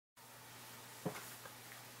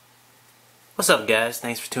What's up, guys?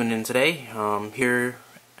 Thanks for tuning in today. Here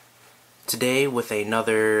today with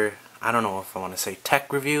another, I don't know if I want to say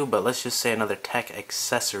tech review, but let's just say another tech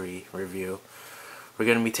accessory review. We're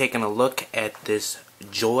going to be taking a look at this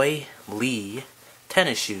Joyee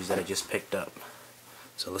tennis shoes that I just picked up.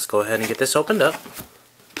 So let's go ahead and get this opened up.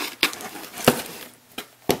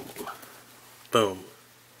 Boom.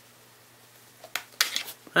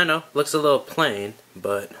 I know, looks a little plain,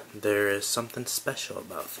 but there is something special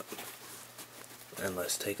about them. And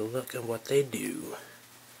let's take a look at what they do.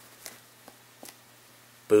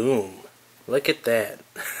 Boom. Look at that.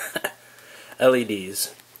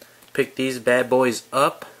 LEDs. Picked these bad boys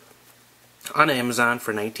up on Amazon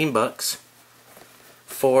for 19 bucks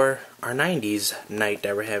for our 90s night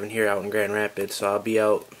that we're having here out in Grand Rapids. So I'll be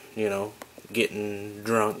out, getting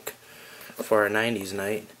drunk for our 90s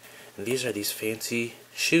night. And these are these fancy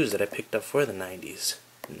shoes that I picked up for the 90s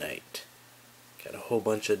night. Got a whole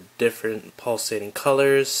bunch of different pulsating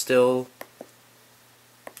colors still.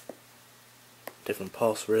 Different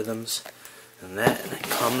pulse rhythms. And that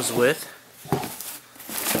comes with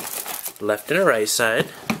left and a right side.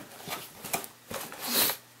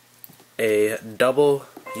 A double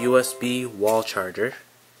USB wall charger.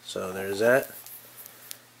 So there's that.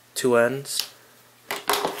 Two ends.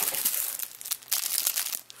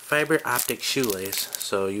 Fiber optic shoelace.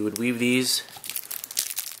 So you would weave these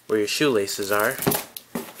where your shoelaces are.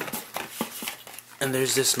 And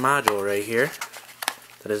there's this module right here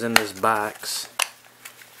that is in this box.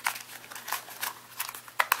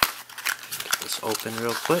 Get this open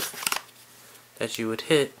real quick. That you would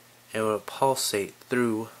hit and it would pulsate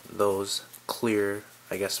through those clear,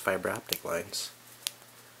 I guess, fiber optic lines.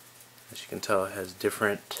 As you can tell, it has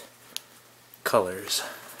different colors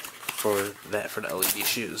for the LED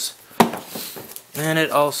shoes. And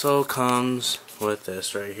it also comes with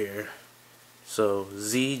this right here. So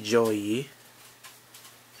Joyee.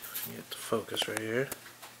 Get the focus right here.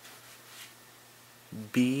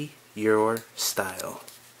 Be your style.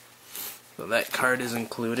 So that card is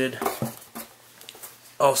included.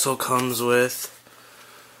 Also comes with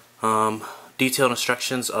detailed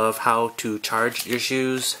instructions of how to charge your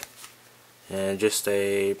shoes and just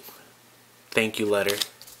a thank you letter.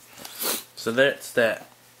 So that's that.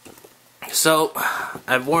 So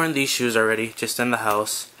I've worn these shoes already just in the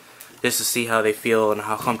house just to see how they feel and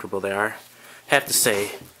how comfortable they are. Have to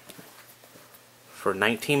say, for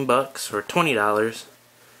 19 bucks or $20,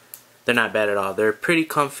 they're not bad at all. They're pretty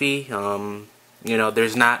comfy.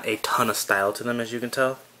 There's not a ton of style to them, as you can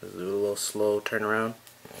tell. Let's do a little slow turnaround.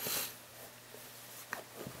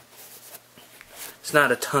 It's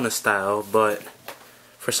not a ton of style, but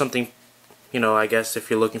for something, I guess if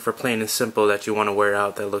you're looking for plain and simple that you want to wear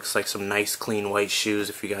out that looks like some nice clean white shoes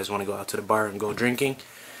if you guys want to go out to the bar and go drinking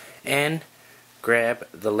and grab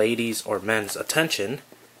the ladies' or men's attention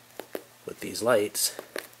with these lights,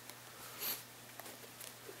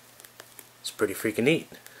 it's pretty freaking neat.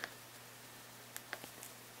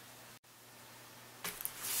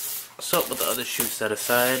 So with the other shoe set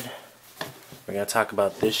aside, we're going to talk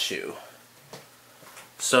about this shoe.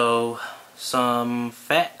 So some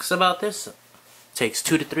facts about this. It takes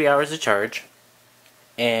 2 to 3 hours to charge,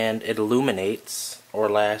 and it illuminates or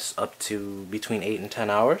lasts up to between 8 and 10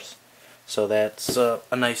 hours. So that's a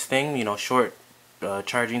nice thing, short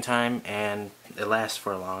charging time, and it lasts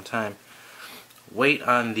for a long time. Weight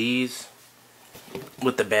on these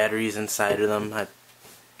with the batteries inside of them,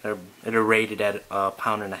 they're rated at 1.5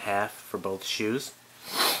 pounds for both shoes.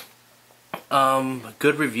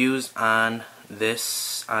 Good reviews on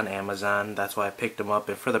this on Amazon. That's why I picked them up,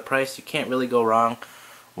 and for the price you can't really go wrong.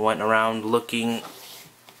 Went around looking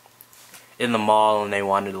in the mall and they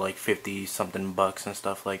wanted like 50 something bucks and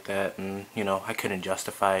stuff like that, and I couldn't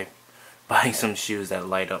justify buying some shoes that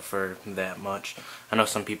light up for that much. I know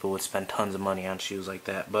some people would spend tons of money on shoes like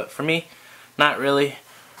that, but for me, not really.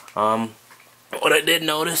 What I did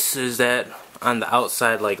notice is that on the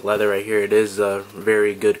outside, like leather right here, it is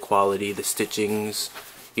very good quality. The stitching's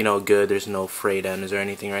good. There's no frayed ends or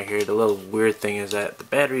anything right here. The little weird thing is that the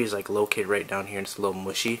battery is like located right down here and it's a little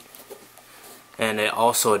mushy. And it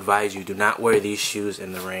also advised you do not wear these shoes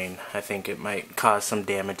in the rain. I think it might cause some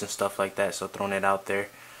damage and stuff like that, so throwing it out there.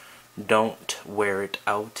 Don't wear it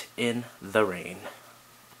out in the rain.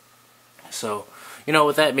 So,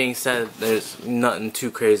 with that being said, there's nothing too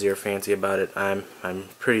crazy or fancy about it. I'm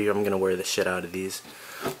gonna wear the shit out of these.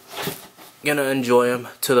 Gonna enjoy them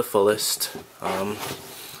to the fullest.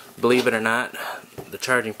 Believe it or not, the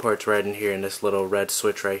charging port's right in here, and this little red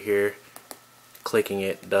switch right here, clicking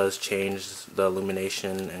it does change the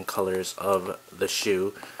illumination and colors of the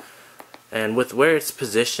shoe. And with where it's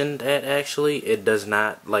positioned at, actually, it does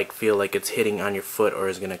not like feel like it's hitting on your foot or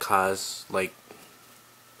is going to cause, like,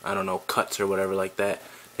 I don't know, cuts or whatever like that.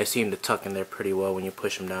 They seem to tuck in there pretty well when you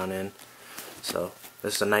push them down in. So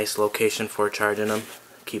this is a nice location for charging them.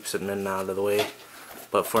 Keeps them in and out of the way.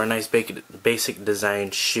 But for a nice basic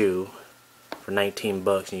design shoe for 19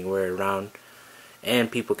 bucks, and you can wear it around,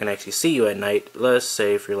 and people can actually see you at night. Let's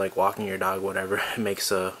say if you're like walking your dog, whatever, it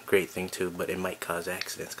makes a great thing too. But it might cause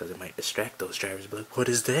accidents because it might distract those drivers. But like, what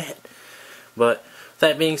is that? But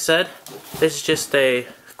that being said, this is just a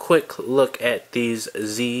quick look at these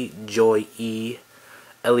Joyee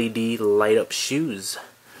LED light up shoes.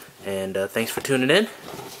 And thanks for tuning in.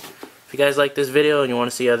 If you guys like this video and you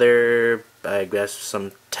want to see other, I guess,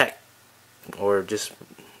 some tech or just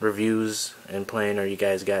reviews and playing, or you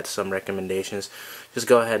guys got some recommendations, just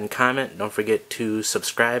go ahead and comment. Don't forget to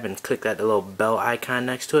subscribe and click that little bell icon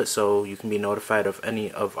next to it so you can be notified of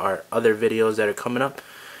any of our other videos that are coming up.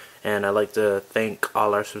 And I'd like to thank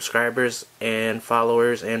all our subscribers and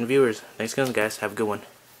followers and viewers. Thanks again, guys. Have a good one.